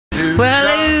Well,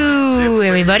 hello,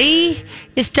 everybody.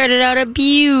 It started out a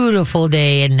beautiful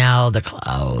day, and now the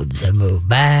clouds have moved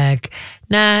back.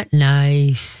 Not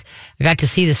nice. I got to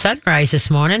see the sunrise this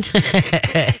morning,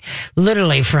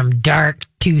 literally from dark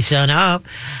to sun up.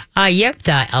 Yep,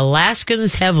 the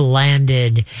Alaskans have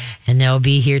landed, and they'll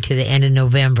be here to the end of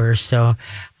November. So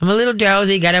I'm a little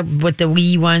drowsy. Got up with the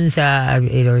wee ones,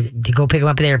 to go pick them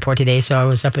up at the airport today. So I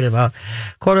was up at about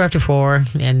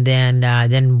 4:15, and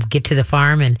then get to the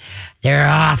farm, and they're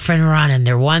off and running.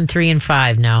 They're 1, 3, and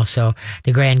 5 now. So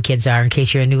the grandkids are. In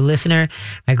case you're a new listener,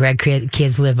 my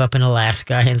grandkids live up in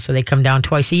Alaska, and so they come down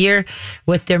twice a year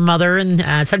with their mother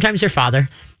and sometimes their father.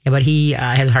 But he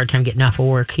has a hard time getting off of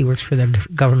work. He works for the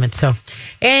government. So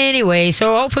anyway,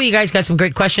 so hopefully you guys got some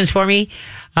great questions for me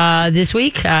this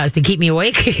week to keep me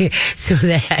awake so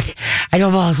that I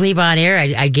don't fall asleep on air.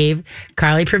 I gave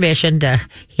Carly permission to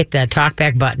hit the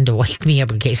talkback button to wake me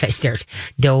up in case I start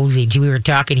dozing. We were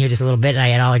talking here just a little bit, and I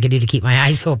had all I could do to keep my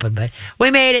eyes open. But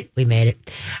we made it. We made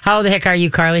it. How the heck are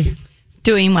you, Carly?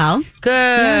 Doing well.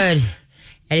 Good. Yes.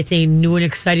 Anything new and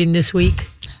exciting this week?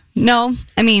 No.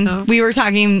 I mean, we were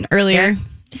talking earlier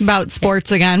about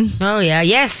sports again. Oh, yeah.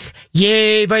 Yes.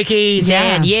 Yay, Vikings.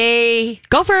 Yeah. And yay.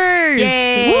 Gophers.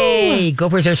 Yay. Woo.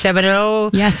 Gophers are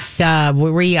 7-0. Yes.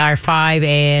 We are 5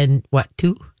 and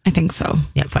 2? I think so.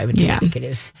 Yeah, 5 and 2. Yeah. I think it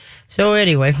is. So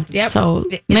anyway, yep. So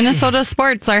Minnesota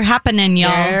sports are happening,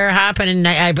 y'all. They're happening.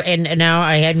 And now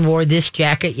I hadn't wore this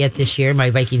jacket yet this year, my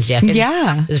Vikings jacket.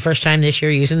 Yeah. This is the first time this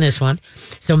year using this one.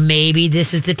 So maybe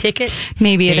this is the ticket.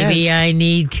 Maybe it is. Maybe I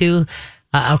need to.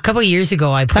 A couple of years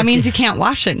ago, I put. That means you can't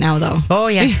wash it now, though. Oh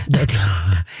yeah,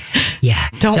 yeah.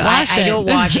 Don't wash it. I don't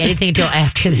wash anything until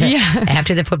after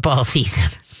the football season,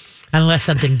 unless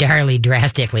something darkly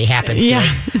drastically happens. Yeah,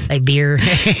 like beer.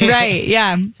 Right.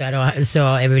 Yeah. So I don't.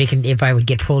 So everybody can. If I would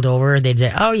get pulled over, they'd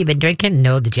say, "Oh, you've been drinking?"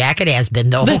 No, the jacket has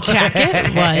been though. The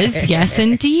jacket was, yes,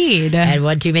 indeed. I had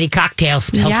one too many cocktails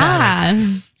spilled on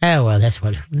it. Oh, well, that's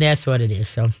what it is.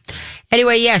 So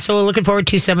anyway, yeah, so we're looking forward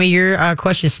to some of your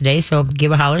questions today. So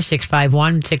give a holler,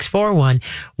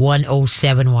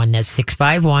 651-641-1071. That's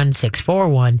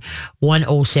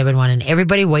 651-641-1071. And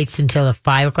everybody waits until the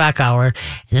 5 o'clock hour, and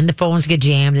then the phones get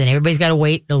jammed, and everybody's got to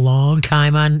wait a long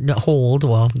time on hold.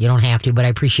 Well, you don't have to, but I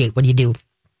appreciate when you do.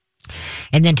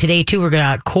 And then today, too, we're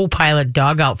going to Co-Pilot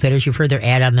Dog Outfitters. You've heard their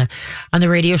ad on the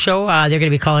radio show. They're going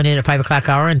to be calling in at 5 o'clock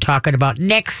hour and talking about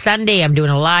next Sunday. I'm doing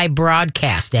a live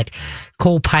broadcast at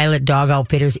Co-Pilot Dog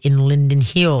Outfitters in Linden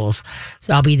Hills.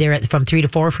 So I'll be there from 3 to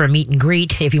 4 for a meet and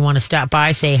greet. If you want to stop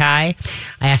by, say hi.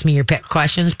 Ask me your pet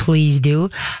questions. Please do.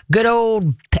 Good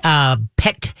old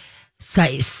pet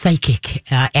psychic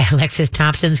Alexis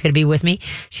Thompson's going to be with me.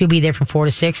 She'll be there from 4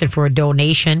 to 6, and for a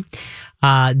donation,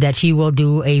 that she will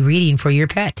do a reading for your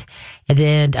pet. And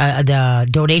then the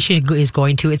donation is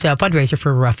going to, it's a fundraiser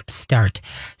for Rough Start.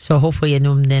 So hopefully,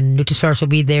 and then Nutrisource will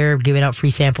be there giving out free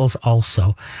samples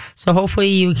also. So hopefully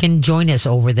you can join us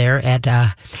over there at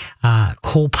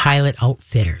Co-Pilot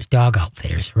Outfitters, Dog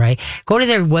Outfitters, right? Go to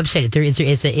their website.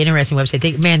 It's an interesting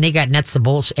website. They got nuts and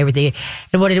bolts, everything.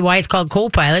 And why it's called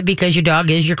Co-Pilot? Because your dog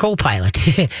is your co-pilot.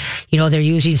 They're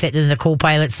usually sitting in the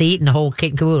co-pilot seat and the whole kit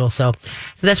and caboodle. So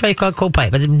that's why it's called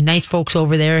Co-Pilot. But nice folks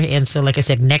over there. And so, like I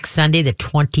said, next Sunday, the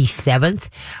 27th,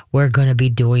 we're going to be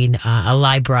doing a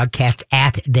live broadcast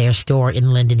at their store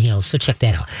in Linden Hills. So check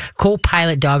that out.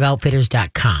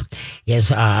 CoPilotDogOutfitters.com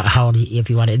is if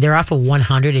you want to. They're off of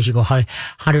 100 as you go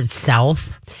 100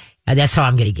 south. That's how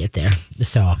I'm going to get there.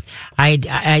 So I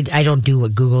don't do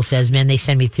what Google says, man. They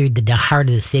send me through the heart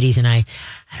of the cities, and I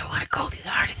don't want to go through the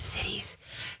heart of the cities.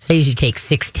 So I usually take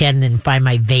 610 and find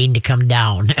my vein to come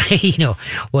down,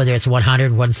 whether it's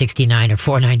 100, 169, or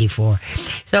 494.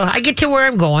 So I get to where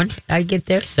I'm going. I get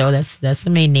there. So that's the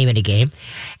main name of the game.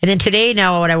 And then today,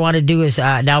 now what I want to do is,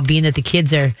 now being that the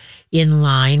kids are in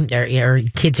line, or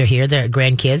kids are here, the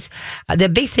grandkids. The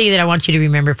big thing that I want you to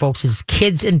remember, folks, is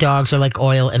kids and dogs are like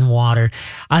oil and water.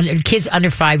 Kids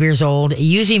under 5 years old,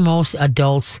 usually most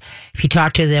adults, if you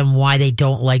talk to them why they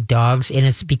don't like dogs, and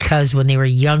it's because when they were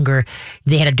younger,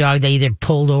 they had a dog that either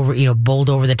bowled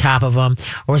over the top of them,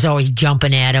 or was always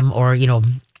jumping at them, or,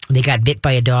 they got bit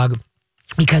by a dog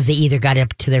because they either got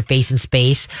up to their face in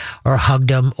space or hugged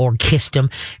them or kissed them,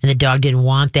 and the dog didn't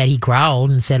want that. He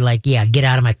growled and said, like, yeah, get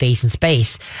out of my face in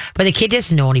space. But the kid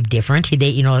doesn't know any different.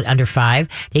 They, under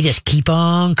 5, they just keep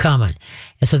on coming.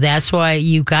 And so that's why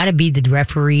you got to be the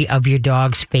referee of your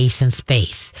dog's face and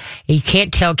space. And you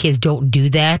can't tell kids don't do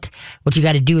that. What you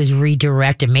got to do is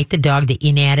redirect and make the dog the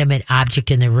inanimate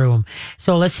object in the room.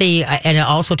 So let's say, and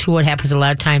also too, what happens a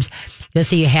lot of times, let's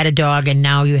say you had a dog and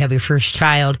now you have your first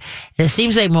child. And it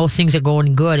seems like most things are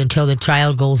going good until the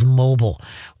child goes mobile.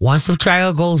 Once the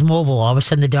child goes mobile, all of a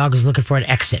sudden the dog is looking for an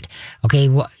exit. Okay,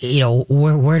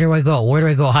 where do I go? Where do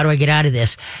I go? How do I get out of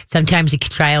this? Sometimes the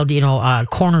child,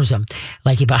 corners them,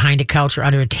 like behind a couch or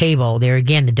under a table. There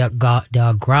again, the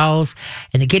dog growls,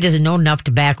 and the kid doesn't know enough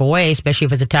to back away, especially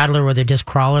if it's a toddler where they're just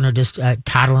crawling or just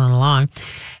toddling along.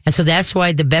 And so that's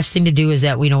why the best thing to do is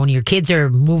that, when your kids are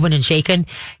moving and shaking,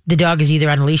 the dog is either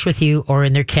on a leash with you or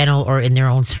in their kennel or in their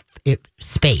own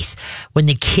space. When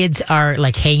the kids are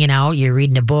like hanging out, you're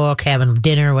reading a book, having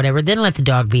dinner, whatever, then let the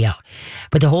dog be out.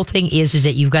 But the whole thing is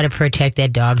that you've got to protect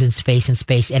that dog's face and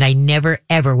space. And I never,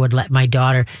 ever would let my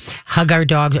daughter hug our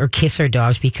dogs or kiss our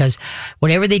dogs, because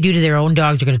whatever they do to their own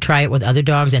dogs, they're going to try it with other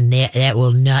dogs, and that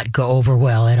will not go over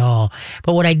well at all.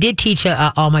 But what I did teach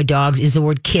all my dogs is the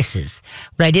word kisses.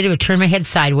 What I did was turn my head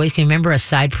sideways. Can you remember a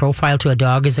side profile to a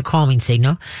dog is a calming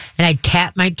signal? And I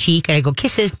tap my cheek and I go,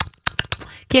 kisses,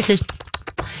 kisses.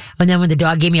 And then when the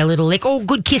dog gave me a little lick, oh,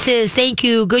 good kisses, thank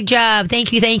you, good job,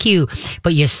 thank you.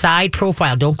 But your side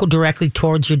profile, don't go directly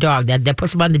towards your dog. That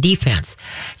puts them on the defense.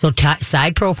 So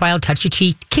side profile, touch your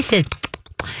cheek, kisses.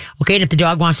 Okay, and if the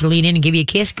dog wants to lean in and give you a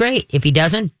kiss, great. If he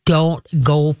doesn't, don't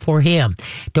go for him.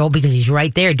 Don't, because he's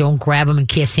right there. Don't grab him and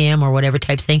kiss him or whatever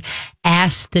type of thing.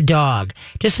 Ask the dog.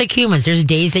 Just like humans, there's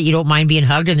days that you don't mind being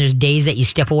hugged, and there's days that you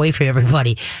step away from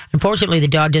everybody. Unfortunately, the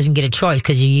dog doesn't get a choice,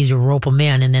 because you use to rope them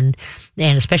in, and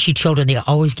especially children, they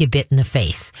always get bit in the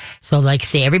face. So like I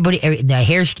say, the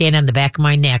hairs stand on the back of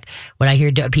my neck when I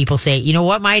hear people say, you know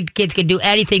what, my kids can do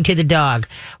anything to the dog.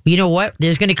 Well, you know what?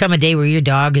 There's going to come a day where your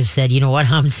dog has said, you know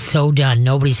what, I'm so done.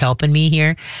 Nobody's helping me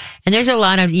here. And there's a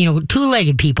lot of,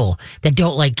 two-legged people that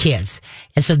don't like kids.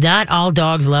 And so not all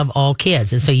dogs love all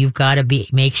kids. And so you've got to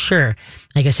make sure,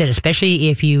 like I said, especially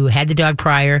if you had the dog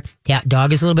prior, that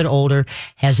dog is a little bit older,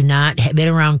 has not been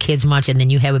around kids much, and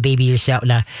then you have a baby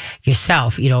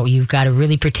yourself, you've got to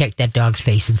really protect that dog's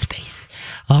face and space.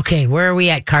 Okay, where are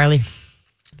we at, Carly?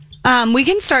 We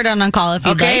can start on a call if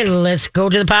you'd like. Okay, let's go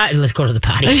to the potty. Let's go to the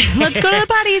potty.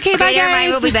 Okay, bye, never mind.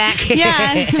 guys. We'll be back.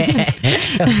 Yeah.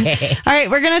 Okay. All right,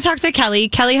 we're going to talk to Kelly.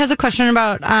 Kelly has a question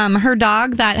about her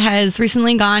dog that has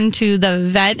recently gone to the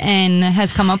vet and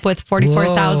has come up with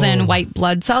 44,000 white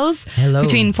blood cells. Hello.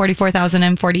 Between 44,000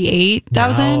 and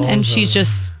 48,000. And she's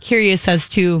just curious as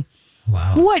to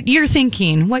what you're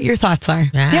thinking, what your thoughts are.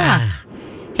 Yeah.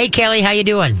 Hey, Kelly, how you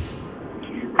doing?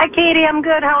 Hi, Katie. I'm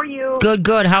good. How are you?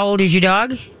 Good. How old is your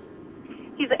dog?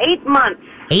 He's 8 months.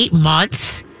 8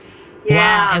 months? Yeah.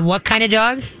 Wow. And what kind of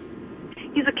dog?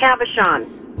 He's a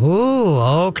Cavachon. Ooh,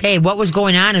 okay. What was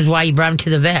going on is why you brought him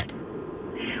to the vet?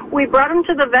 We brought him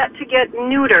to the vet to get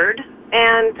neutered,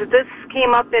 and this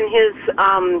came up in his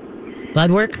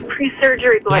blood work?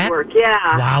 Pre-surgery blood work,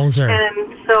 yeah. Wowzer.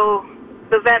 And so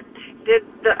the vet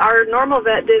our normal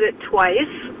vet did it twice,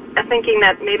 thinking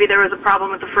that maybe there was a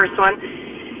problem with the first one.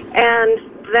 And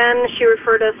then she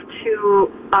referred us to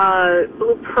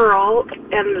Blue Pearl,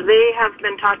 and they have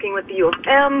been talking with the U of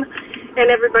M,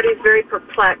 and everybody's very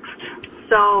perplexed.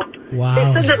 So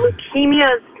they said that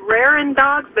leukemia is rare in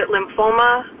dogs, but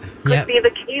lymphoma could be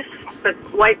the case. But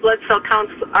white blood cell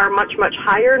counts are much, much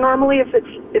higher normally if it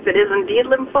is indeed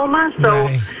lymphoma. So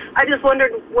I just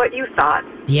wondered what you thought.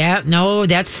 Yeah, no,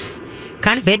 that's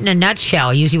kind of it in a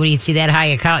nutshell. Usually when you see that high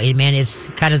account, man, it's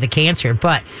kind of the cancer.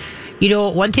 But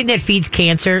one thing that feeds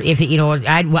cancer,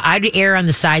 I'd err on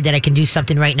the side that I can do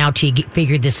something right now to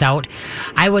figure this out.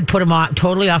 I would put them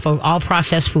totally off of all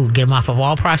processed food. Get them off of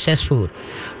all processed food.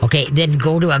 Okay, then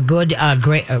go to a good,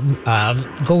 raw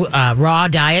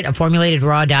diet, a formulated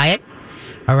raw diet.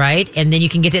 All right, and then you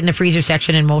can get it in the freezer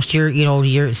section in most of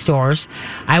your stores.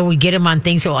 I would get him on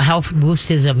things that will help boost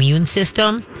his immune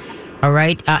system. All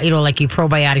right, like your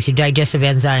probiotics, your digestive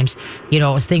enzymes,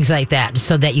 things like that,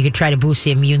 so that you could try to boost the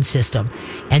immune system.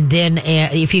 And then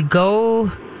if you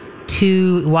go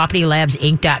to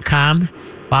WapatyLabsInc.com,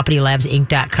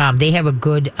 WapatyLabsInc.com, they have a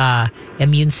good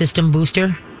immune system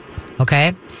booster.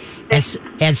 Okay,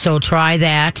 and so try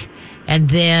that. And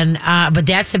then, but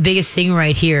that's the biggest thing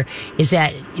right here is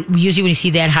that usually when you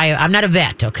see that high, I'm not a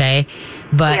vet, okay?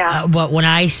 But when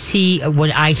I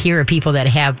hear of people that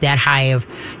have that high of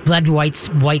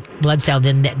white blood cell,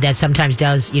 then that sometimes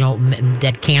does,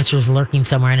 that cancer is lurking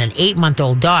somewhere in an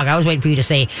 8-month-old dog. I was waiting for you to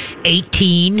say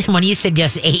 18 when you said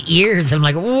just 8 years. I'm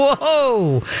like,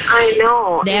 whoa. I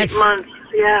know. That's 8 months.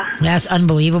 Yeah. That's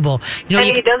unbelievable. You know,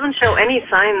 And he doesn't show any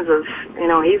signs of,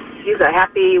 he's a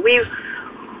happy. We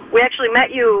actually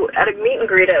met you at a meet and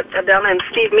greet down in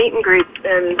Steve meet and greet,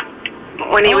 and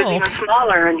when he was even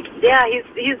smaller, and yeah,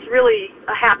 he's really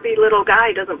a happy little guy.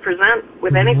 He doesn't present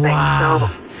with anything. Wow.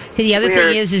 So See, the other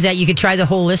thing is that you could try the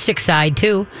holistic side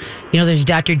too. There's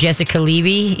Dr. Jessica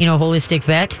Levy, holistic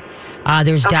vet.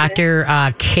 There's Dr.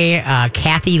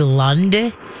 Kathy Lund.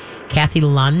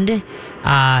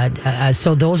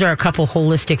 So those are a couple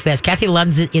holistic vets. Kathy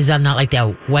Lund is on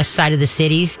the west side of the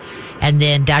cities, and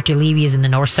then Dr. Levy is in the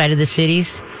north side of the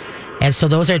cities. And so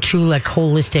those are true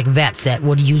holistic vets that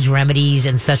would use remedies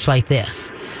and such like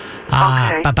this.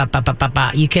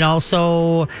 You can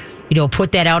also,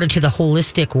 put that out into the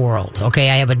holistic world.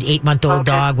 Okay, I have an 8-month-old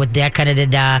dog with that kind of,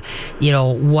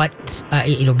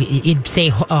 say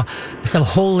some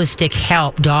holistic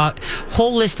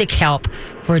help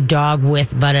for a dog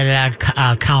with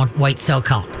white cell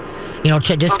count.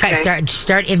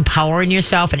 Start empowering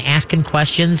yourself and asking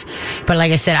questions. But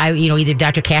like I said, either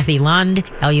Dr. Kathy Lund,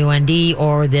 Lund,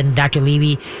 or then Dr.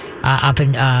 Levy, up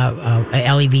in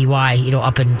Levy,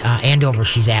 up in Andover.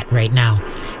 She's at right now.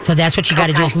 So that's what you got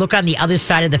to do, is look on the other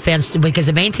side of the fence, because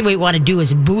the main thing we want to do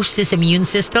is boost this immune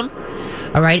system.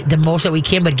 All right, the most that we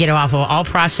can, but get it off of all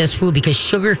processed food, because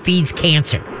sugar feeds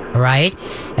cancer. All right,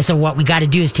 and so what we got to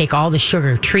do is take all the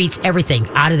sugar, treats, everything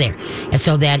out of there, and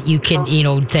so that you can,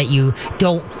 that you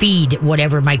don't feed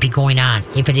whatever might be going on,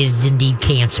 if it is indeed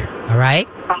cancer. All right.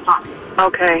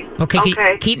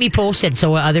 Okay. Keep me posted,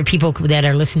 so other people that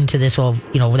are listening to this will,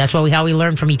 that's how we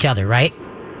learn from each other, right?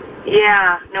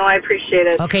 Yeah. No, I appreciate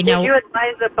it. Okay. Would Now, you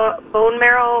advise a bone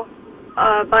marrow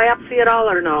biopsy at all,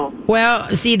 or no? Well,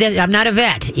 see, that I'm not a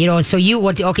vet, so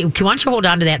why don't you hold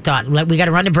on to that thought? We got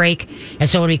to run a break, and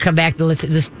so when we come back,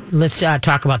 let's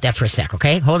talk about that for a sec,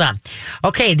 okay? Hold on.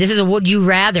 Okay, this is a would you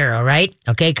rather, all right?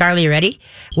 Okay, Carly, you ready?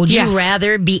 Would you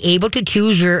rather be able to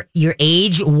choose your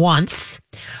age once,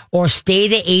 or stay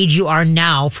the age you are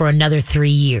now for another 3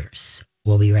 years?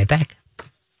 We'll be right back.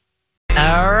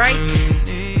 All right,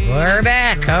 we're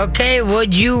back. Okay,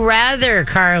 would you rather,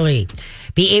 Carly,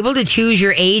 be able to choose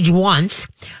your age once,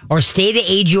 or stay the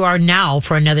age you are now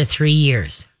for another 3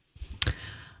 years?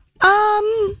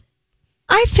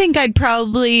 I think I'd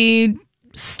probably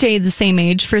stay the same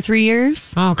age for 3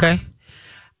 years. Oh, okay.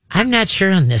 I'm not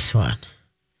sure on this one.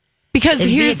 Because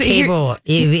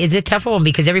it's a tough one,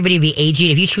 because everybody will be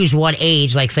aging. If you choose one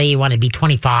age, like say you want to be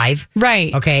 25.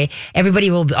 Right. Okay.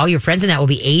 All your friends in that will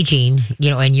be aging,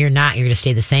 and you're not. You're going to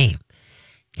stay the same.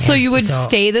 So you would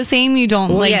stay the same? You don't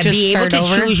just be able start to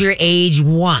over? choose your age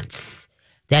once.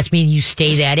 That's meaning you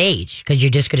stay that age, because you're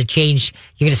just going to change.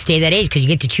 You're going to stay that age because you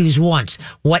get to choose once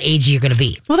what age you're going to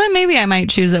be. Well, then maybe I might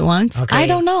choose it once. Okay. I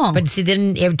don't know. But see,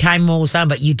 then every time rolls on,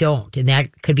 but you don't, and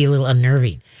that could be a little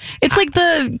unnerving. It's like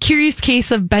the Curious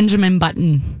Case of Benjamin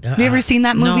Button. Have you ever seen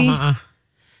that movie?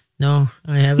 No,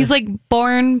 I haven't. He's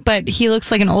born, but he looks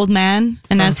like an old man.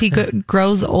 And as he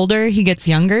grows older, he gets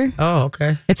younger. Oh,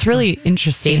 okay. It's really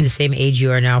interesting. Stay the same age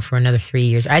you are now for another 3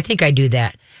 years. I think I do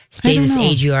that. Stay this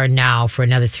age you are now for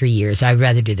another 3 years. I'd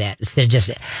rather do that instead of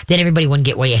then everybody wouldn't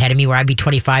get way ahead of me, where I'd be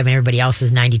 25 and everybody else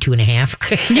is 92 and a half.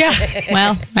 Yeah.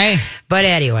 Well, hey. But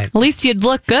anyway. At least you'd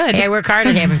look good. Hey, I work hard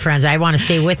at having friends. I want to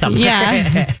stay with them.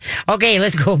 Yeah. Okay,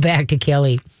 let's go back to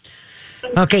Kelly.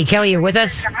 Okay, Kelly, you're with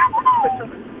us?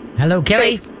 Hello,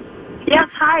 Kelly? Yes,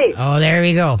 hi. Oh, there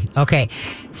we go. Okay.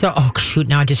 So, shoot,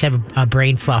 now I just have a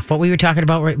brain fluff. What we were talking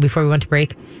about right before we went to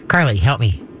break? Carly, help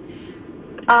me.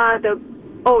 The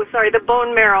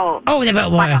bone marrow. Oh,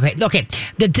 okay.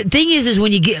 The thing is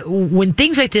when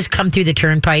things like this come through the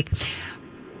turnpike,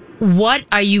 what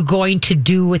are you going to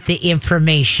do with the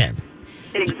information?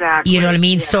 Exactly. You know what I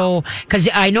mean? Yeah. So, because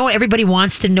I know everybody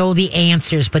wants to know the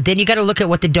answers, but then you got to look at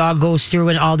what the dog goes through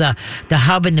and all the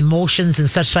hub and the motions and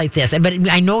such like this. But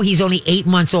I know he's only 8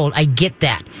 months old. I get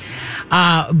that.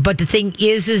 But the thing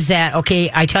is that, okay,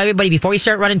 I tell everybody before you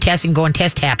start running tests and going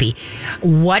test happy,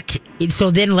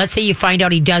 so then let's say you find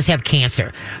out he does have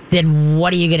cancer. Then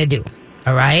what are you going to do?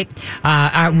 All right.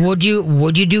 Would you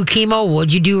do chemo?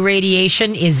 Would you do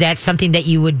radiation? Is that something that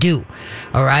you would do?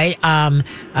 All right.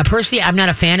 Personally, I'm not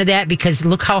a fan of that, because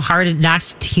look how hard it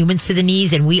knocks humans to the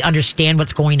knees, and we understand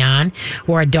what's going on,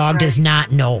 where a dog does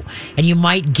not know. And you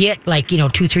might get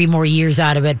 2-3 more years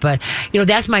out of it, but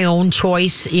that's my own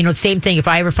choice. Same thing. If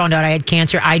I ever found out I had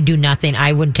cancer, I'd do nothing.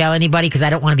 I wouldn't tell anybody, because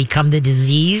I don't want to become the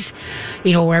disease.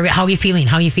 How are you feeling?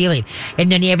 How are you feeling?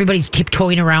 And then everybody's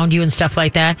tiptoeing around you and stuff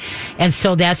like that. And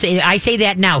so I say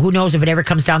that now. Who knows if it ever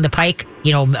comes down the pike?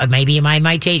 maybe you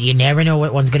might take. You never know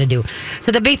what one's going to do.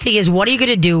 So the big thing is, what are you going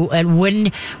to do, and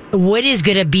when is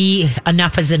going to be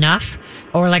enough is enough?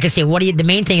 Or like I say, the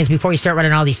main thing is before you start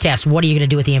running all these tests, what are you going to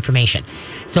do with the information?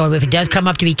 So if it does come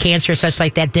up to be cancer or such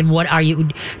like that, then do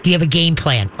you have a game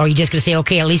plan? Or are you just going to say,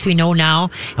 okay, at least we know now,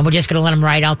 and we're just going to let him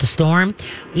ride out the storm?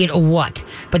 What?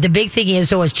 But the big thing is,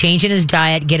 though, is changing his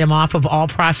diet, get him off of all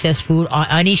processed food,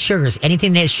 any sugars,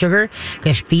 anything that has sugar,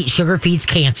 because sugar feeds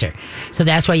cancer. So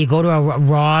that's why you go to a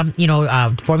raw,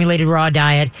 formulated raw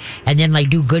diet, and then like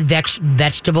do good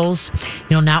vegetables,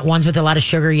 not ones with a lot of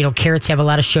sugar. Carrots have a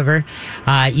lot of sugar.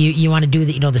 You want to do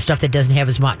the stuff that doesn't have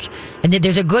as much. And then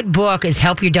there's a good book, is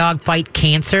Help Your Dog Fight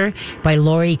Cancer by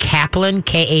Lori Kaplan,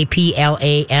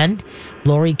 Kaplan.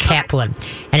 Lori Kaplan,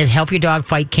 and it's Help Your Dog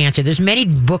Fight Cancer. There's many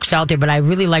books out there, but I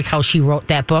really like how she wrote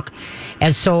that book.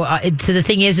 And so the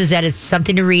thing is that it's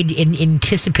something to read in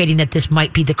anticipating that this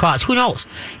might be the cause. Who knows?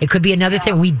 It could be another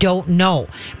thing. We don't know.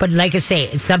 But like I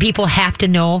say, some people have to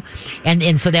know,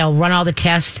 and so they'll run all the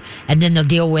tests, and then they'll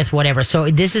deal with whatever.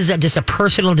 So this is just a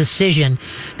personal decision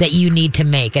that you need to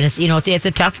make. And it's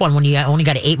a tough one when you only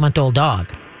got an 8-month-old dog.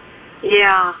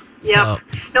 Yeah. Yep. So.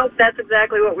 Nope, that's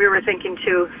exactly what we were thinking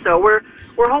too. So we're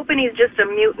hoping he's just a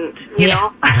mutant, you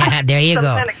know? Yeah, there you Some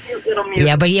go. kind of cute little mutant.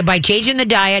 Yeah, but by changing the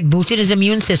diet, boosting his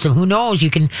immune system, who knows?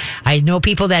 I know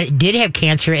people that did have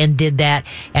cancer and did that,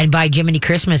 and by Jiminy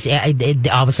Christmas, all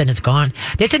of a sudden it's gone.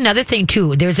 There's another thing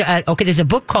too. There's a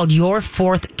book called Your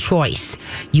Fourth Choice.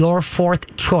 Your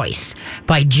Fourth Choice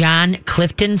by John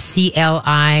Clifton,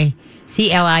 Clifton.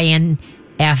 Clifton.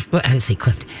 There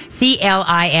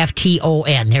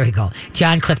we go.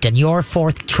 John Clifton,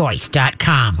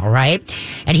 yourfourthchoice.com. All right.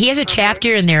 And he has a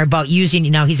chapter in there about using,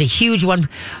 he's a huge one.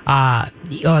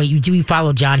 You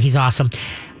follow John. He's awesome.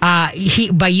 By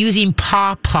using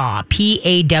Pawpaw,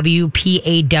 Pawpaw,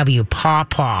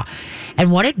 Pawpaw. And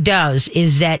what it does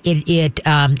is that it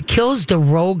kills the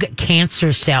rogue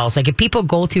cancer cells. Like if people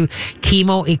go through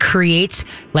chemo, it creates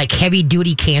like heavy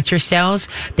duty cancer cells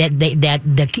that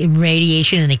the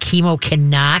radiation and the chemo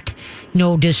cannot,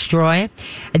 destroy.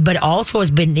 But also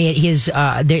has been is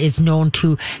known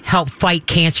to help fight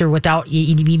cancer without,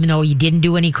 even though you didn't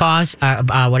do any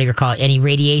whatever you call it, any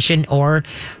radiation or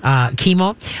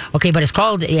chemo. Okay, but it's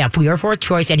called Your Fourth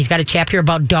Choice, and he's got a chapter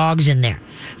about dogs in there.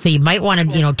 So you might want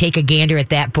to, take a gander at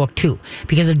that book too,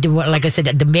 because like I said,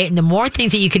 the more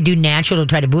things that you can do natural to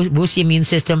try to boost the immune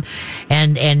system,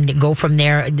 and go from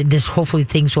there. This hopefully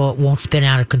things won't spin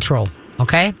out of control.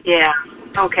 Okay. Yeah.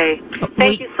 Okay.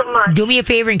 Thank you so much. Do me a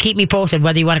favor and keep me posted,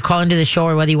 whether you want to call into the show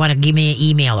or whether you want to give me an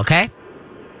email. Okay.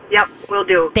 Yep, will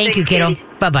do. Thank you, kiddo.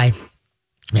 Bye bye.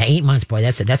 Yeah, 8 months, boy.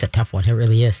 That's a tough one. It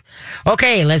really is.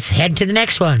 Okay, let's head to the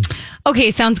next one.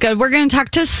 Okay, sounds good. We're going to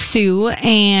talk to Sue,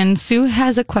 and Sue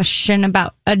has a question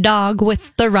about a dog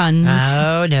with the runs.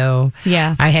 Oh, no.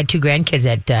 Yeah. I had 2 grandkids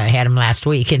that had them last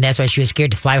week, and that's why she was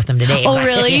scared to fly with them today. Oh, but,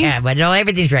 really? Yeah, but no,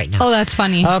 everything's right now. Oh, that's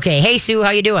funny. Okay. Hey, Sue, how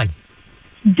you doing?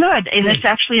 Good, and it's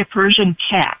actually a Persian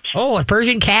cat. Oh, a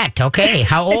Persian cat. Okay.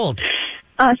 How old?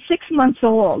 6 months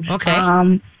old.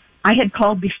 Okay. I had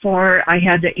called before. I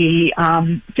had a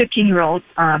 15-year-old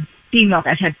female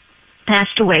that had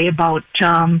passed away about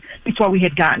before we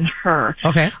had gotten her.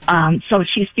 Okay. So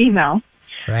she's female.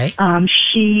 Right.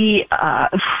 She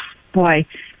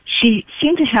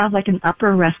seemed to have like an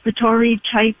upper respiratory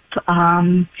type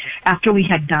after we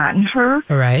had gotten her.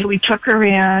 All right. So we took her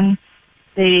in.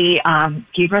 They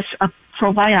gave us a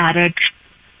probiotic.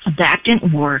 That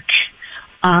didn't work.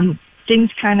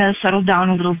 Things kind of settled down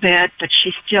a little bit, but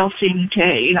she still seemed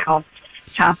to,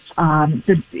 have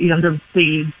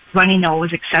the runny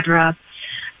nose, etc.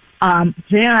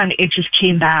 Then it just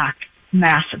came back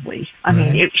massively. I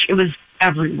mean, it was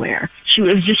everywhere. She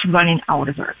was just running out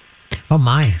of her. Oh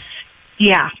my!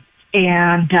 Yeah,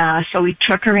 and so we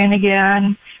took her in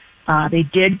again. They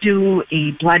did do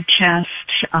a blood test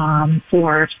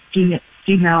for feline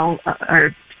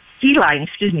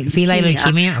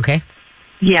leukemia. Okay.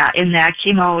 Yeah, and that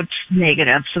came out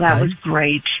negative, so that was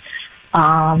great.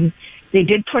 They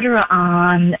did put her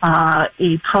on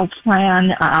a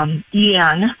Pro-Plan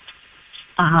EN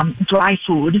dry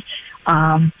food,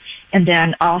 and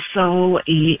then also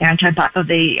the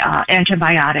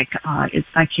antibiotic.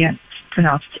 I can't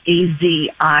pronounce it.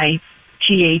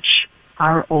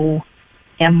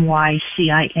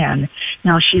 AZITHROMYCIN.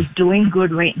 Now she's doing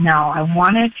good right now. I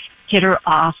want to get her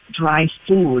off dry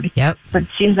food. Yep. But it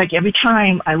seems like every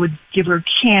time I would give her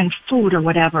canned food or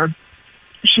whatever,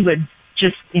 she would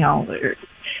just,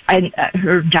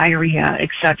 her diarrhea,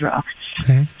 etc.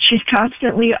 Okay. She's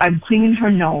constantly, I'm cleaning her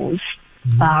nose,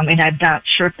 and I'm not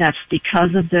sure if that's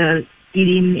because of the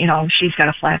eating, she's got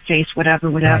a flat face, whatever.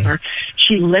 Right.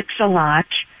 She licks a lot,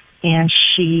 and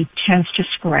she tends to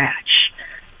scratch.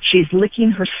 She's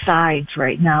licking her sides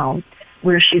right now,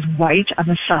 where she's white on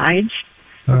the sides,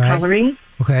 All right. coloring.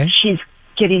 Okay. She's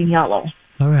getting yellow.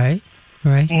 All right.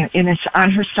 All right. And it's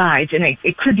on her sides, and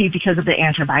it could be because of the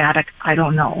antibiotic. I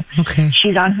don't know. Okay.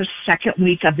 She's on her second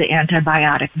week of the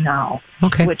antibiotic now,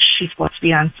 Okay. which she's supposed to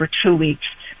be on for 2 weeks.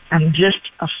 I'm just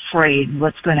afraid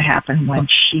what's going to happen when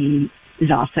she is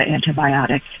off the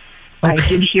antibiotic. I Okay.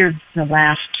 did hear the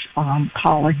last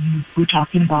call, and you were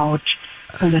talking about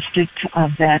holistic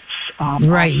vets.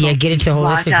 Right. Yeah. Get into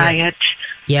raw holistic diet.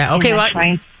 Yeah. Okay. And Well. I'm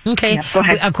trying- Okay. Yeah, go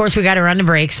ahead. Of course, we got to run the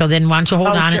break. So then why don't you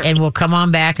hold on sure. and we'll come on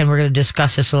back and we're going to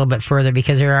discuss this a little bit further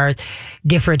because there are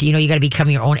different, you got to become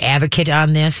your own advocate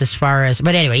on this as far as,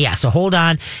 but anyway, yeah. So hold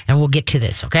on and we'll get to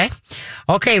this. Okay.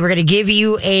 Okay. We're going to give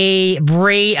you a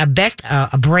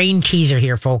brain teaser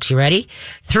here, folks. You ready?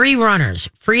 3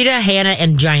 runners, Frida, Hannah,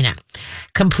 and Gina,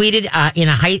 competed in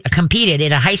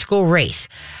a high school race.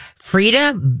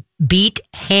 Frida beat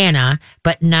Hannah,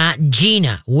 but not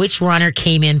Gina. Which runner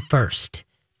came in first?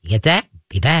 You get that?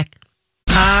 Be back.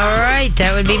 All right,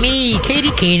 that would be me, Katie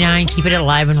K9, keeping it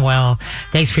alive and well.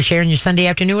 Thanks for sharing your Sunday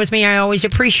afternoon with me. I always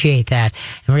appreciate that.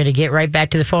 And we're going to get right back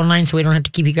to the phone line so we don't have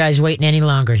to keep you guys waiting any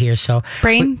longer here. So,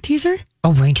 Brain teaser?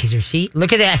 oh, brain teaser. See,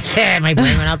 look at that. My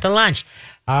brain went out to lunch.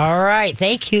 All right,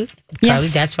 thank you, Carly.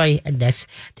 Yes. That's why. That's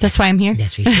why I'm here.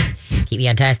 That's what you should keep me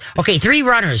on task. Okay, 3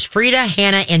 runners, Frida,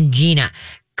 Hannah, and Gina,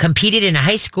 competed in a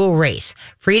high school race.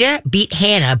 Frida beat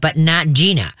Hannah, but not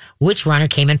Gina. Which runner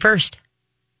came in first?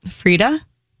 Frida?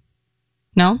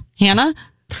 No? Hannah?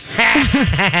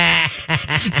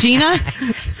 Gina?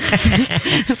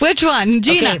 Which one?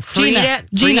 Gina. Okay, Frida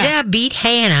Gina. beat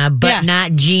Hannah, but Yeah.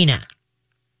 not Gina.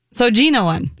 So Gina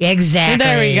won. Exactly.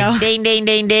 There we go. Ding, ding,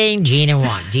 ding, ding. Gina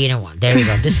won. There we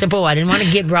go. Just simple. I didn't want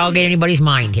to get anybody's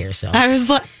mind here. So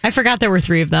I forgot there were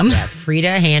 3 of them. yeah,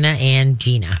 Frida, Hannah, and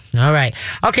Gina. All right.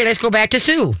 Okay, let's go back to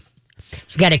Sue.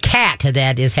 She's got a cat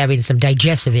that is having some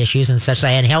digestive issues and such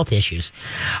and health issues.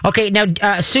 Okay, now,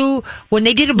 Sue, when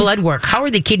they did a blood work, how are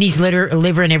the kidneys, liver,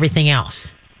 and everything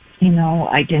else?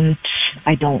 I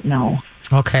don't know.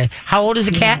 Okay. How old is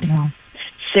the cat? No.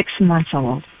 6 months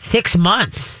old. 6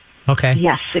 months. Okay.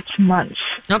 Yes, 6 months.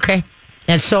 Okay.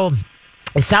 And so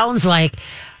it sounds like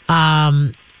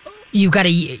you've got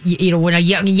when a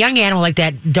young animal like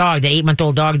that dog, that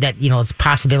 8-month-old dog that, it's a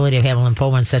possibility of having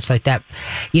lymphoma and such like that,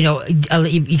 you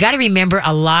got to remember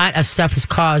a lot of stuff is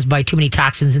caused by too many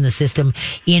toxins in the system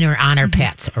in or on our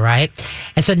pets. All right.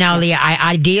 And so now, Leah,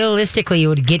 idealistically, you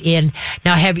would get in.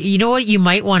 Now, what you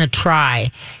might want to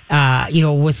try,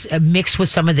 with mixed with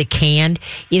some of the canned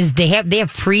is they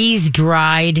have freeze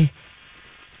dried,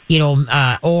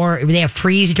 or they have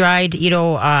freeze dried,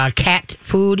 cat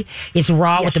food. It's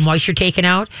raw with the moisture taken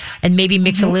out, and maybe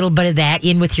mix a little bit of that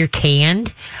in with your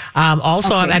canned.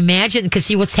 Also, I imagine, because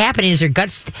see what's happening is their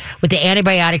guts with the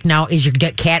antibiotic now. Is your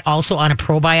cat also on a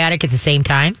probiotic at the same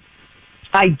time?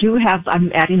 I'm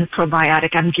adding a probiotic.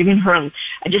 I'm giving her,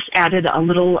 I just added a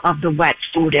little of the wet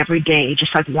food every day,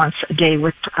 just like once a day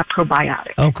with a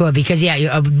probiotic. Oh, good. Because,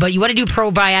 but you want to do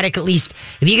probiotic at least,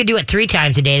 if you could do it 3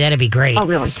 times a day, that'd be great. Oh,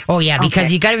 really? Oh, yeah, because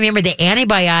Okay. you got to remember the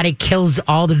antibiotic kills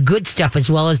all the good stuff as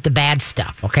well as the bad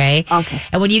stuff, okay? Okay.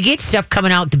 And when you get stuff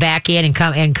coming out the back end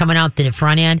and coming out the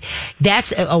front end,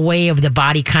 that's a way of the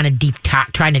body kind of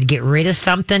trying to get rid of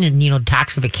something and,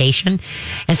 detoxification.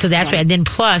 And so that's right. And then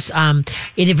plus,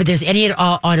 and if there's any at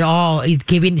all,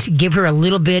 give her a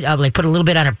little bit of put a little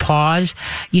bit on her paws,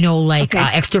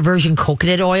 extra virgin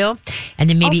coconut oil, and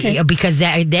then maybe because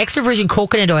the extra virgin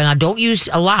coconut oil, now don't use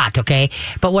a lot, okay?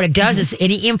 But what it does is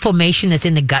any inflammation that's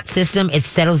in the gut system, it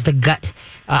settles the gut,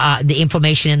 the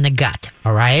inflammation in the gut.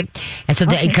 All right, and so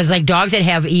because dogs that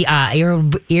have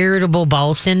irritable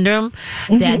bowel syndrome,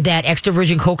 that extra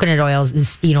virgin coconut oil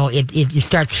is, it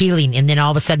starts healing, and then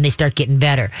all of a sudden they start getting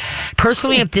better.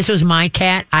 Personally, if this was my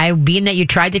cat, being that you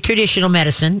tried the traditional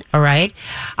medicine, all right,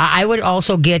 I would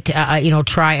also get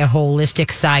try a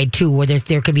holistic side too, where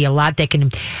there could be a lot that can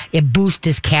boost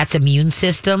this cat's immune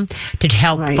system to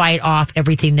help fight off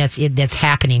everything that's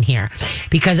happening here.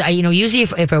 Because usually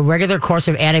if a regular course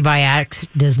of antibiotics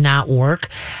does not work,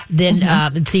 then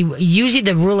usually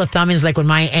the rule of thumb is when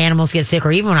my animals get sick,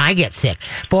 or even when I get sick,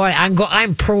 boy, I'm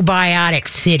probiotic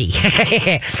city.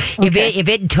 If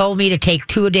it told me to take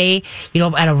 2 a day,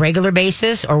 at a regular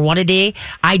basis, or 1 a day,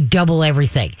 I double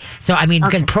everything. So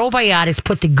because probiotics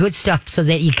put the good stuff so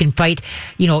that you can fight,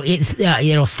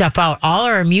 stuff out. All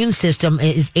our immune system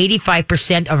is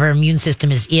 85% of our immune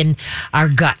system is in our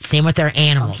gut. Same with our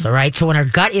animals. All right. So when our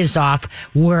gut is off,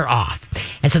 we're off.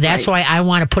 And so that's why I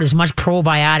want to put as much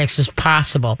probiotics as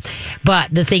possible.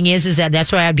 But the thing is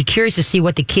that's why I'd be curious to see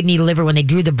what the kidney, liver, when they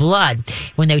drew the blood,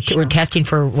 when they were testing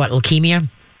for leukemia.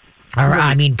 Or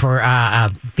I mean, for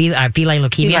feline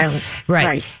leukemia,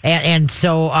 right? And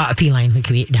so feline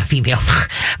leukemia, not female.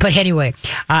 But anyway,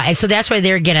 and so that's why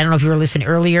there again. I don't know if you were listening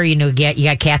earlier. You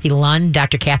got Kathy Lund,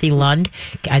 Dr. Kathy Lund.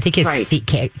 I think it's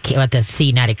with the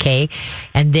C, not a K.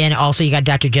 And then also you got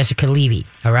Dr. Jessica Levy.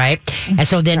 All right, and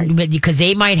so then because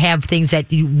they might have things that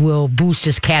will boost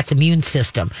this cat's immune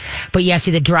system. But yeah,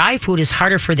 see, the dry food is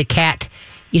harder for the cat,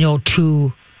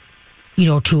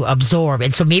 to absorb.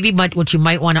 And so maybe what you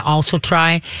might want to also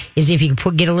try is if you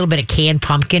can get a little bit of canned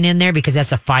pumpkin in there, because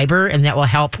that's a fiber and that will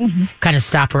help kind of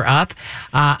stop her up.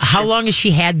 How long has she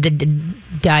had the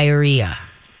diarrhea?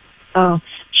 Oh,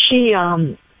 she,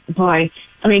 boy,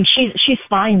 I mean, she's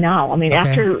fine now. I mean,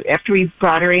 after we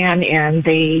brought her in and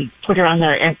they put her on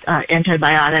the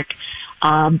antibiotic,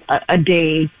 a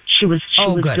day, she was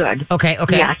good. Okay.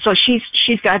 Yeah, so she's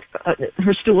got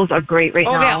her stools are great right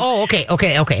now. Yeah. Oh, okay.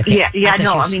 Yeah.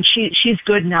 No, I mean she's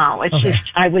good now. It's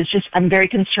I'm very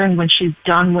concerned when she's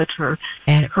done with her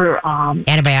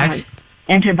antibiotics.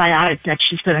 Antibiotic that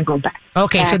she's going to go back.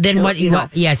 Okay, so then what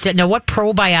what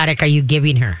probiotic are you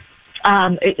giving her?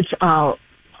 It's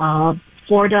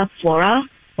Flora.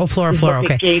 Oh, Flora.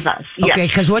 Okay. Gave us. Okay,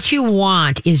 because what you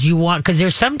want is because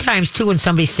there's sometimes too when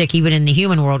somebody's sick, even in the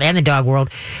human world and the dog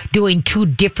world, doing two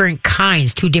different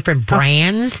brands,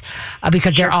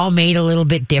 because they're all made a little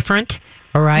bit different.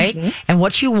 All right. And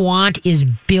what you want is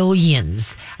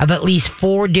billions of at least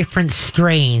 4 different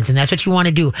strains. And that's what you want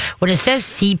to do. When it says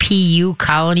CPU,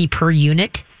 colony per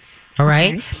unit, all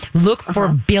right. Look for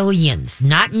billions,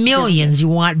 not millions. You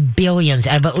want billions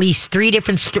out of at least 4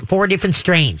 different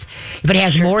strains. If it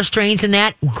has more strains than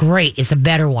that, great. It's a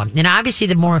better one. And obviously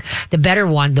the more better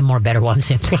ones. I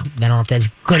don't know if that's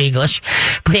good English,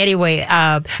 but anyway,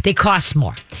 they cost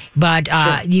more. But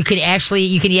you can so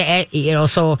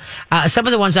some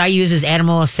of the ones I use is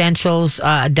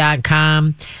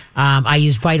animalessentials.com. I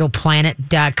use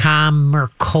vitalplanet.com,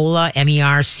 Mercola,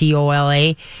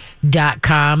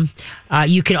 MERCOLA.com.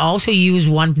 You can also use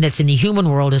one that's in the human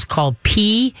world. It's called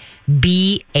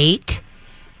PB8,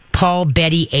 Paul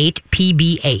Betty 8,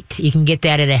 PB8. You can get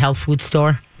that at a health food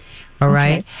store. All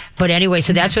right. But anyway,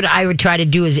 so that's what I would try to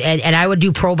do and I would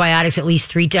do probiotics at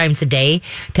least 3 times a day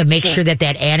to make sure that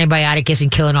antibiotic isn't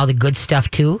killing all the good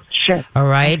stuff too. Sure. All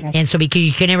right. And so because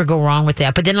you can never go wrong with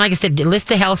that. But then, like I said,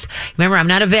 list of health. Remember, I'm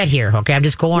not a vet here. Okay. I'm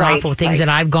just going off of things that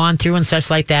I've gone through and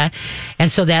such like that. And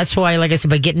so that's why, like I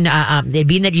said, by getting,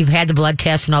 being that you've had the blood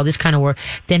tests and all this kind of work,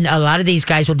 then a lot of these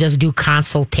guys will just do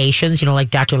consultations,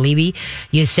 like Dr. Levy.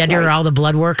 You send her all the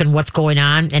blood work and what's going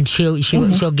on, and she'll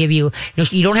give you,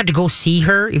 you don't have to go see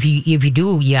her if you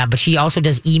do, but she also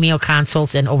does email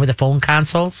consults and over the phone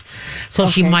consults. So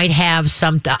she might have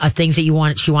some things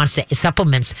that she wants to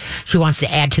supplements she wants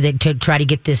to add to try to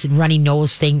get this runny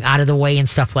nose thing out of the way and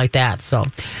stuff like that. So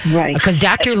because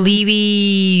Dr.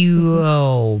 Levy,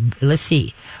 let's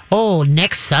see. Oh,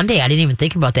 next Sunday. I didn't even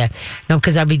think about that. No,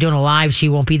 because I'll be doing a live. She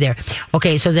won't be there.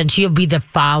 Okay, so then she'll be the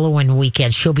following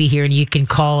weekend. She'll be here, and you can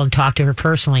call and talk to her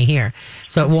personally here.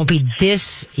 So it won't be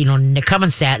this, coming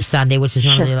Sunday, which is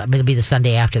normally, it'll be the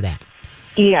Sunday after that.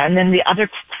 Yeah, and then the other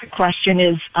question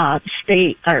is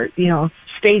stating her.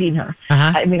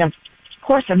 I mean, of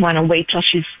course, I want to wait till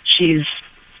she's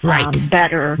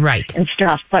better, and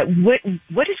stuff. But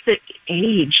what is the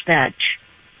age that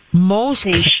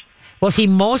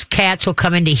most cats will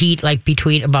come into heat like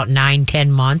between about 9-10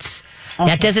 months.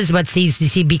 That doesn't, but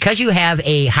see, because you have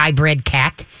a hybrid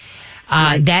cat,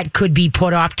 that could be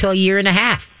put off till a year and a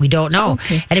half. We don't know.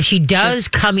 And if she does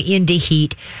come into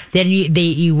heat, then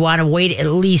you want to wait at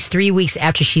least 3 weeks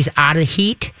after she's out of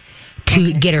heat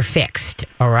to get her fixed.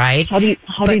 All right. How do you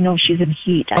know she's in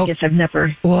heat? I guess I've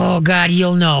never. Oh God,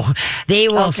 you'll know. They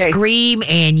will scream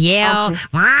and yell,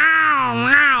 wow,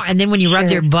 wow, and then when you rub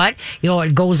their butt,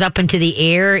 it goes up into the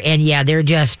air, and they're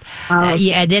just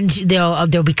then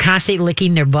they'll be constantly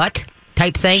licking their butt.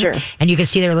 Type thing, and you can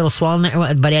see they're a little swollen.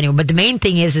 But anyway, but the main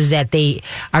thing is that they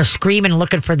are screaming,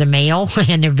 looking for the male,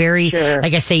 and they're very,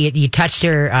 like I say, you touch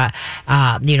their,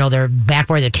 their back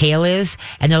where their tail is,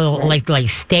 and they'll like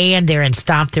stand there and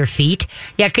stomp their feet.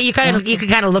 Yeah, you can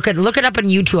kind of look it up on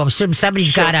YouTube. I'm sure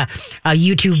somebody's got a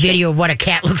YouTube video of what a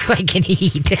cat looks like in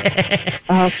heat.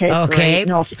 Okay.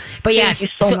 No, but thank you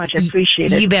so much. I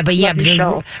appreciate it. You bet. But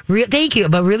thank you.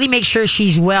 But really make sure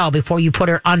she's well before you put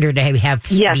her under to have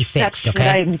be fixed. That's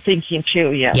okay? what I'm thinking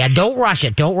too, yeah. Yeah, don't rush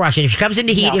it. Don't rush it. If she comes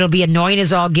into heat, No. it'll be annoying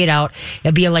as all get out.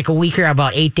 It'll be like a week or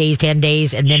about 8 days, 10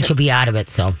 days, and then she'll be out of it.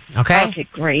 So, okay? Okay,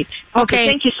 great. Okay.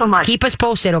 Thank you so much. Keep us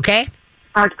posted, okay?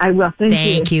 I will.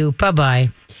 Thank you. Bye-bye.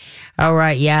 All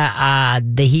right, yeah,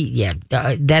 the heat, yeah,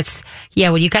 that's, yeah,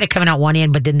 when you kind of coming out one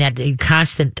end, but then that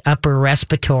constant upper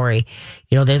respiratory,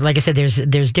 you know, there's, like I said,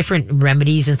 there's different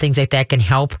remedies and things like that can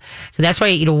help. So that's why,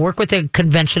 you know, work with the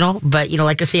conventional, but, you know,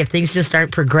 like I say, if things just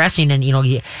start progressing and, you know,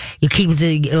 you keep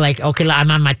like, okay, I'm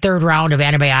on my third round of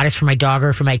antibiotics for my dog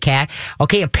or for my cat.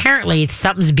 Okay, apparently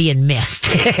something's being missed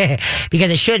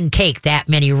because it shouldn't take that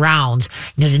many rounds,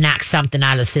 you know, to knock something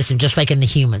out of the system, just like in the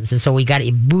humans. And so we got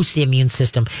to boost the immune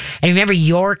system. And remember,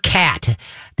 Your Cat,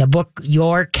 the book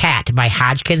Your Cat by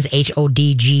Hodgkins,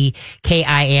 Hodgkins,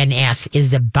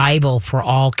 is the Bible for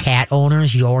all cat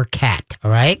owners. Your Cat.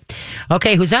 All right.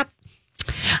 Okay, who's up?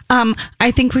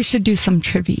 I think we should do some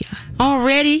trivia.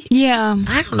 Already? Yeah.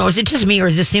 I don't know. Is it just me, or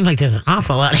does it seem like there's an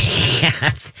awful lot of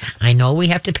cats? I know we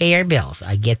have to pay our bills.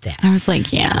 I get that. I was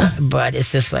like, yeah. But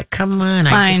it's just like, come on.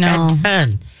 I just know. got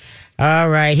done. All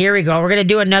right, here we go. We're going to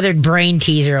do another brain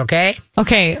teaser, okay?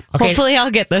 Okay. Hopefully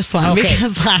I'll get this one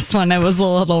because last one it was a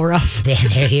little rough.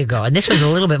 There you go. And this one's a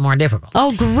little bit more difficult.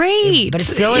 Oh, great. But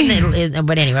it's still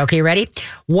but anyway, okay, ready?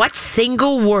 What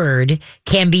single word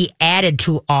can be added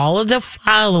to all of the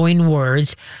following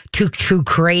words to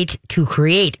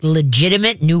create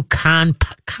legitimate new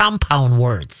compound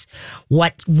words?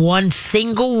 What one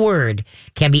single word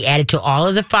can be added to all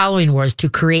of the following words to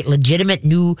create legitimate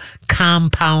new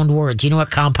compound words? You know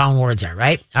what compound words are,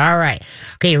 right? All right.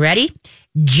 Okay, ready?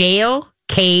 Jail,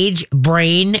 cage,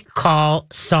 brain, call,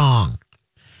 song.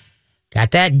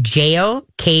 Got that? Jail,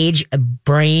 cage,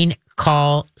 brain,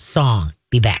 call, song.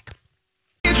 Be back.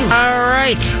 All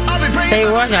right. Tell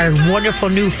you what, our wonderful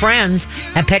new friends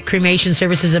at Pet Cremation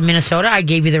Services of Minnesota. I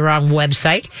gave you the wrong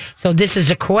website. So this is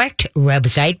the correct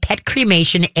website,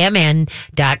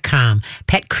 petcremationmn.com.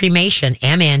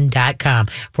 Petcremationmn.com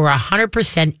for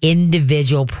 100%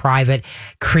 individual private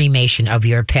cremation of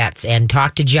your pets. And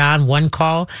talk to John. One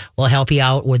call will help you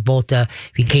out with both in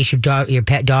case your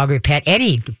pet dog or pet,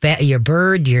 your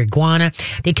bird, your iguana.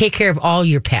 They take care of all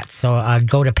your pets. So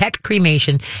go to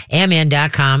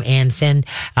petcremationmn.com and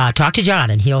talk to John,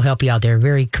 and he'll help you out. They're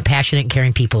very compassionate and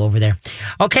caring people over there.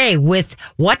 Okay, with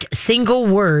what single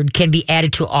word can be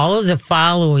added to all of the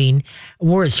following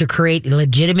words to create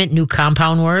legitimate new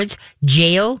compound words?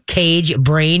 Jail, cage,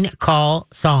 brain, call,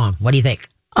 song. What do you think?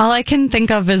 All I can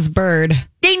think of is bird.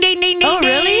 Ding, ding, ding, ding. Oh, ding.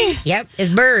 really? Yep,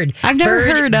 it's bird. I've never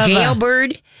heard of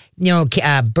jailbird.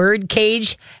 Bird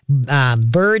cage,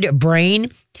 bird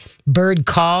brain, bird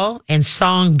call, and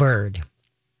songbird.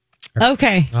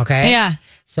 Okay. Yeah.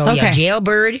 So yeah,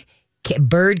 jailbird,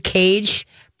 bird cage,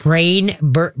 brain,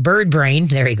 bird brain.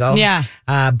 There you go. Yeah.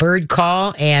 Bird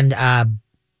call and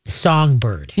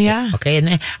songbird. Yeah. Okay, and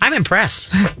then, I'm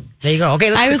impressed. There you go.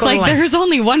 Okay, let's I was go like, there's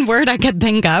only one word I could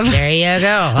think of. There you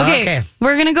go. Okay.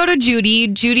 We're gonna go to Judy.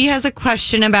 Judy has a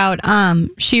question about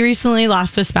she recently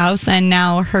lost a spouse and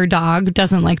now her dog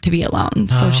doesn't like to be alone.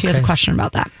 So she has a question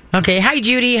about that. Okay. Hi,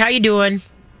 Judy. How you doing?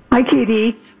 Hi,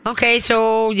 Katie. Okay,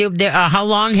 so how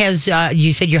long has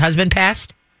you said your husband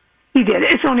passed? He did.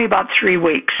 It's only about 3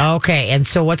 weeks. Okay, and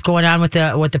so what's going on with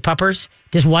the puppers?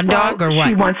 Just one dog or what?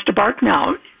 She wants to bark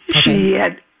now.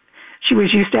 Okay. She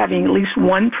was used to having at least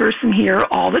one person here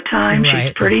all the time. Right.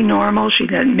 She's pretty normal. She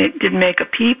didn't make a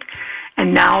peep,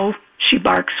 and now she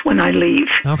barks when I leave.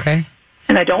 Okay.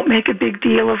 And I don't make a big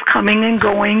deal of coming and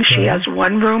going. She has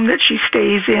one room that she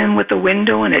stays in with a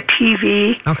window and a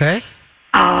TV. Okay.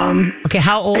 Okay,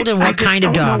 how old and what kind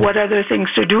of dog? I don't know what other things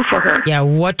to do for her. Yeah,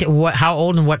 what? How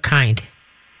old and what kind?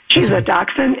 She's a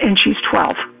dachshund, and she's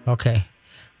 12. Okay,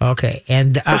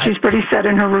 and So she's pretty set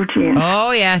in her routine.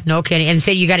 Oh yeah, no kidding. And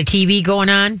so you got a TV going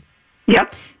on?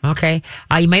 Yep. Okay.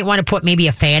 You might want to put maybe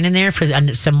a fan in there for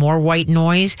some more white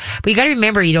noise. But you got to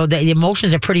remember, the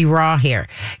emotions are pretty raw here.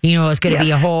 It's going to be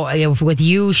a whole, with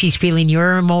you, she's feeling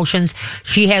your emotions.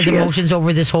 She has emotions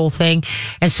over this whole thing.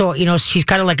 And so, she's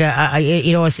kind of like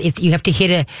you have to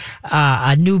hit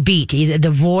a new beat.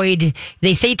 The void,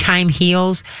 they say time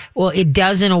heals. Well, it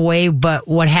does in a way, but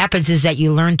what happens is that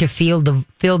you learn to fill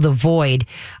the void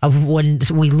of when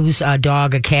we lose a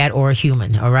dog, a cat, or a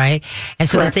human. All right. And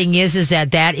so the thing is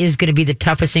that is going to be the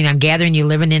toughest thing. I'm gathering you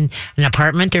living in an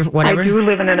apartment or whatever. I do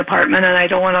live in an apartment, and I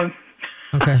don't want to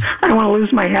Okay. I don't want to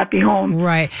lose my happy home.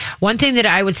 Right. One thing that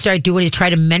I would start doing is try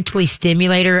to mentally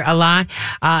stimulate her a lot.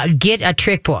 Get a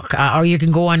trick book, or you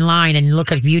can go online and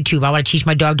look at YouTube. I want to teach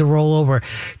my dog to roll over.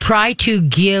 Try to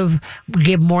give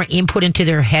more input into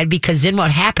their head, because then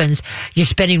what happens, you're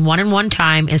spending one-on-one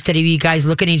time instead of you guys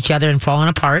looking at each other and falling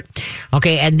apart.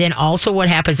 Okay. And then also what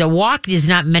happens, a walk is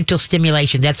not mental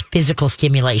stimulation. That's physical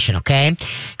stimulation. Okay.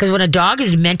 Because when a dog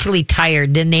is mentally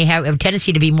tired, then they have a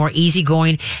tendency to be more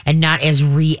easygoing and not as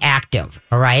reactive.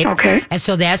 All right. Okay. And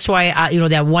so that's why,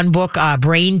 that one book,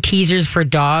 Brain Teasers for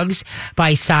Dogs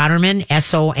by Sonderman,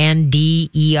 Sondermann.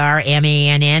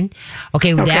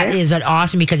 Okay. That is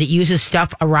awesome because it uses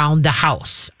stuff around the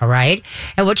house. All right.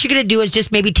 And what you're going to do is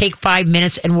just maybe take 5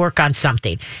 minutes and work on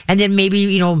something. And then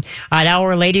maybe, an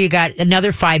hour later, you got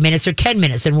another 5 minutes or 10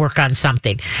 minutes and work on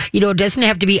something. It doesn't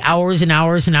have to be hours and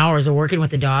hours and hours of working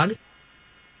with the dog.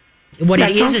 What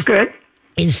that it is sounds good.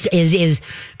 Is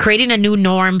creating a new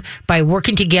norm by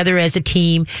working together as a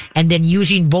team and then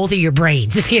using both of your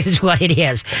brains is what it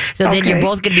is. So then you're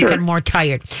both going to become more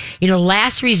tired.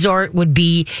 Last resort would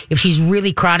be if she's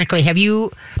really chronically. Have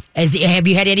you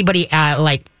had anybody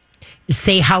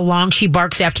say how long she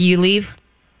barks after you leave?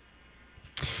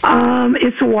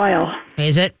 It's a while.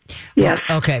 Is it? Yes.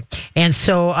 Okay. And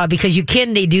so, because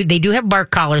they do have bark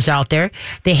collars out there.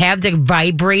 They have the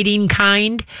vibrating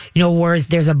kind, where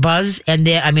there's a buzz and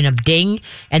a ding.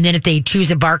 And then if they choose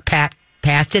to bark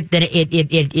past it, then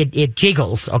it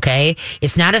jiggles. Okay.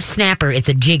 It's not a snapper. It's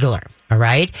a jiggler. All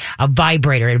right. A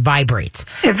vibrator. It vibrates.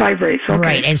 It vibrates. Okay.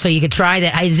 Right. And so you could try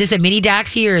that. Is this a mini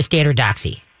doxy or a standard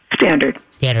doxy? Standard.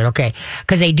 Okay.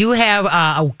 Because they do have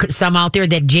some out there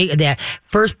that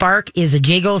first bark is a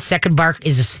jiggle, second bark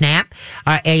is a snap,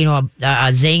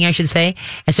 a zing, I should say.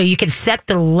 And so you can set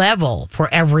the level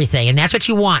for everything. And that's what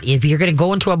you want. If you're going to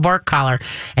go into a bark collar,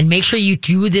 and make sure you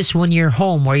do this when you're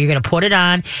home, where you're going to put it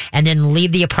on and then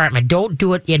leave the apartment. Don't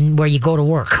do it in where you go to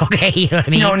work. Okay. You know what I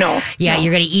mean? No. Yeah.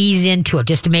 You're going to ease into it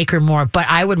just to make her more, but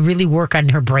I would really work on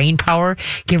her brain power,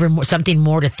 give her something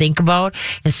more to think about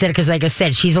instead, because like I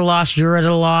said, she's a loss. You're at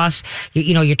a loss.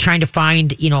 You're trying to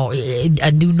find,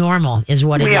 a new normal is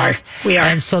what it is. We are.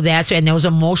 And so and those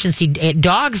emotions,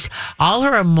 dogs, all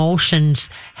her emotions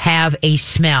have a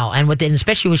smell. And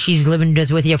especially when she's living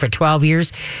with you for 12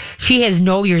 years, she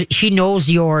knows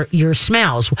your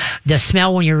smells. The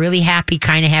smell when you're really happy,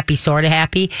 kind of happy, sort of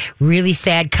happy, really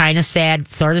sad, kind of sad,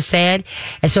 sort of sad.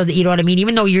 And so that, you know what I mean?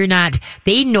 Even though you're not,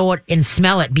 they know it and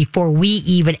smell it before we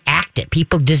even act it.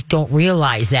 People just don't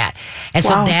realize that. And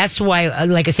so that's why,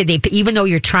 like I said, even though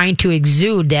you're trying to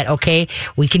exude that, okay,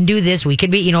 we can do this, we can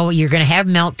be, you're going to have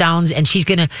meltdowns, and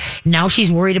now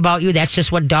she's worried about you. That's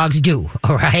just what dogs do.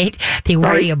 All right. They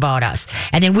worry about us,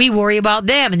 and then we worry about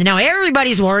them. And then now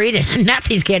everybody's worried and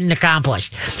nothing's getting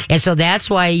accomplished. And so that's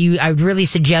why I would really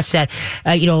suggest that,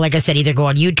 like I said, either go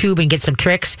on YouTube and get some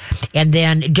tricks, and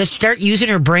then just start using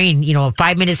her brain,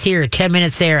 5 minutes here, 10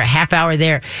 minutes there, a half hour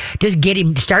there. Just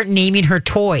start naming her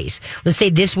toys. Let's say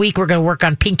this week we're going to work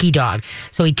on Pinky Dog.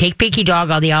 So we take Pinky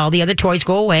Dog, all the other toys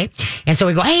go away. And so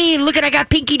we go, hey, look at, I got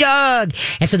Pinky Dog.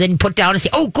 And so then put down and say,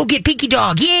 oh, go get Pinky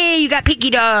Dog. Yay, you got Pinky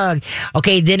Dog.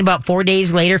 Okay, then about 5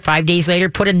 days later,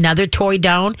 put another toy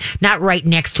down, not right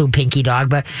next to Pinky Dog,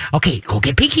 but okay, go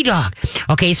get Pinky Dog.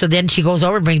 Okay, so then she goes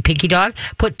over, bring Pinky Dog,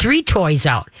 put 3 toys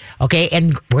out. Okay,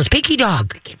 and where's Pinky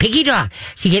Dog? Get Pinky Dog.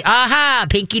 She get, aha,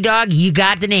 Pinky Dog, you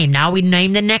got the name. Now we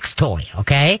name the next toy.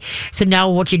 Okay, so now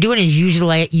what you're doing is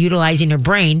utilizing her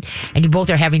brain, and you both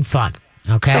are having fun.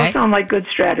 Okay. Those sound like good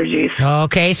strategies.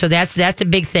 Okay, so that's a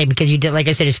big thing, because you did, like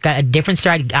I said, it's got a different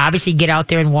strategy. Obviously, get out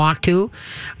there and walk too.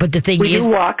 But the thing we is,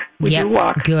 do walk. We do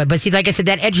walk. Good. But see, like I said,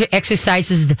 that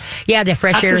exercise is, the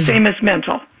fresh air Not is the same as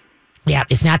mental. Yeah,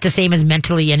 it's not the same as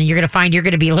mentally, and you're going to find you're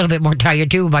going to be a little bit more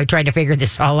tired too by trying to figure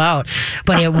this all out.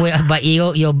 But it will. But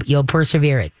you'll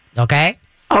persevere it. Okay.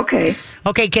 Okay.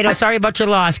 Okay, kiddo. Sorry about your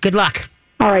loss. Good luck.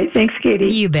 All right. Thanks, Katie.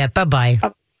 You bet. Bye-bye.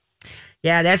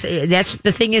 Yeah, that's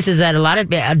the thing is that a lot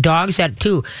of dogs that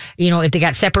too, if they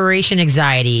got separation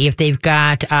anxiety, if they've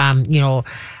got,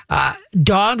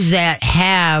 dogs that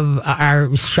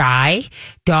are shy,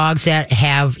 dogs that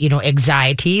have,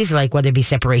 anxieties, like whether it be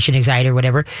separation anxiety or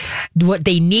whatever, what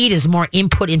they need is more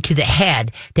input into the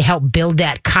head to help build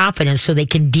that confidence so they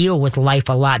can deal with life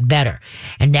a lot better.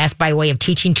 And that's by way of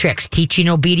teaching tricks, teaching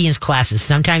obedience classes,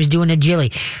 sometimes doing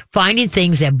agility, finding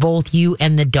things that both you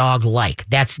and the dog like.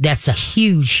 That's a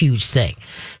huge, huge thing.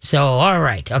 So, all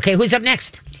right. Okay. Who's up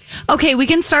next? Okay. We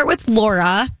can start with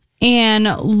Laura. And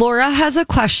Laura has a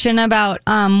question about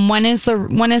when is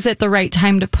it the right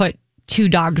time to put 2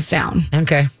 dogs down?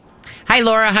 Okay. Hi,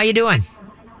 Laura. How you doing?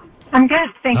 I'm good.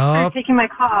 Thanks for taking my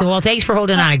call. Well, thanks for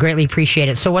holding on. I greatly appreciate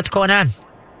it. So what's going on?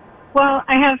 Well,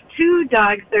 I have 2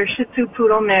 dogs. They're Shih Tzu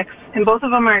Poodle mix, and both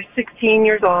of them are 16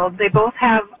 years old. They both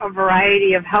have a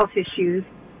variety of health issues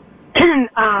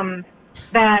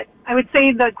that I would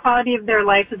say the quality of their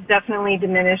life is definitely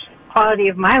diminished. Quality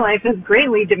of my life is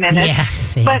greatly diminished.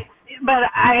 Yes. But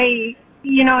I,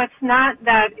 it's not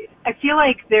that. I feel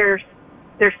like their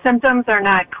symptoms are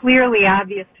not clearly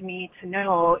obvious to me to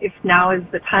know if now is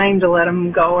the time to let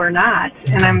them go or not.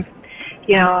 And I'm,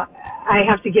 I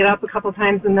have to get up a couple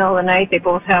times in the middle of the night. They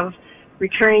both have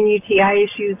recurring UTI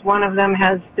issues. One of them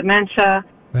has dementia.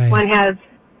 Right. One has,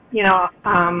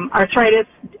 arthritis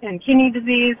and kidney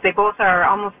disease. They both are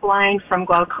almost blind from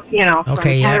from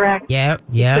cataract. Yeah.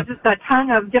 So just a ton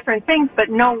of different things, but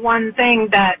no one thing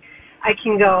that I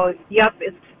can go, yep,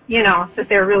 it's, that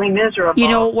they're really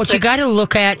miserable. What you got to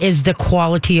look at is the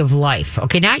quality of life.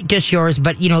 Okay, not just yours,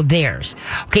 but theirs.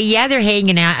 Okay, yeah, they're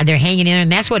hanging out, they're hanging in, and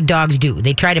that's what dogs do.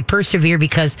 They try to persevere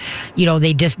because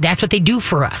that's what they do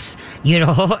for us.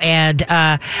 And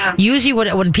usually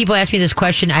when people ask me this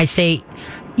question, I say,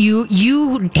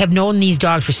 You have known these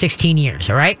dogs for 16 years,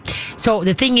 all right? So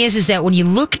the thing is that when you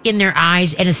look in their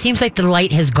eyes, and it seems like the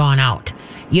light has gone out.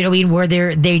 You know what I mean? Where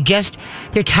they're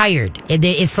tired.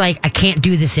 It's like, I can't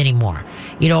do this anymore.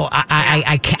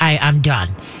 I'm done.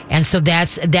 And so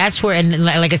that's where, and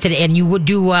like I said, and you would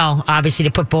do well, obviously,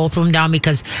 to put both of them down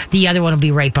because the other one will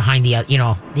be right behind the other,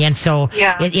 and so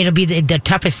it'll be the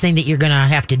toughest thing that you're going to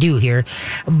have to do here.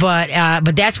 But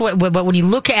that's but when you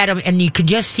look at them and you can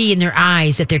just see in their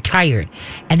eyes that they're tired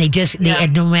and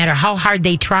and no matter how hard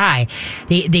they try,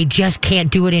 they just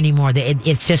can't do it anymore.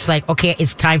 It's just like, okay,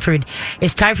 it's time for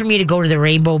me to go to the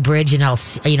Rainbow Bridge and I'll,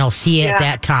 see it at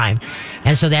that time.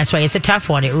 And so that's why it's a tough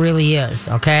one. It really is.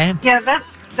 Okay. Yeah.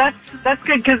 That's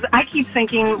good because I keep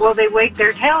thinking, well, they wag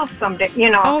their tails someday,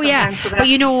 Oh, yeah. So but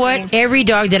you know what? Every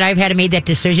dog that I've had to make that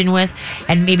decision with,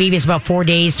 and maybe it's about 5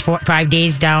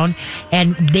 days down,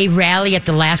 and they rally at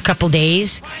the last couple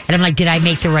days, and I'm like, did I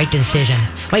make the right decision?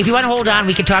 Well, if you want to hold on,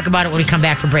 we can talk about it when we come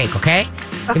back from break, okay?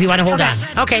 If you want to hold on.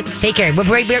 Okay, take care. We'll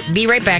be right back.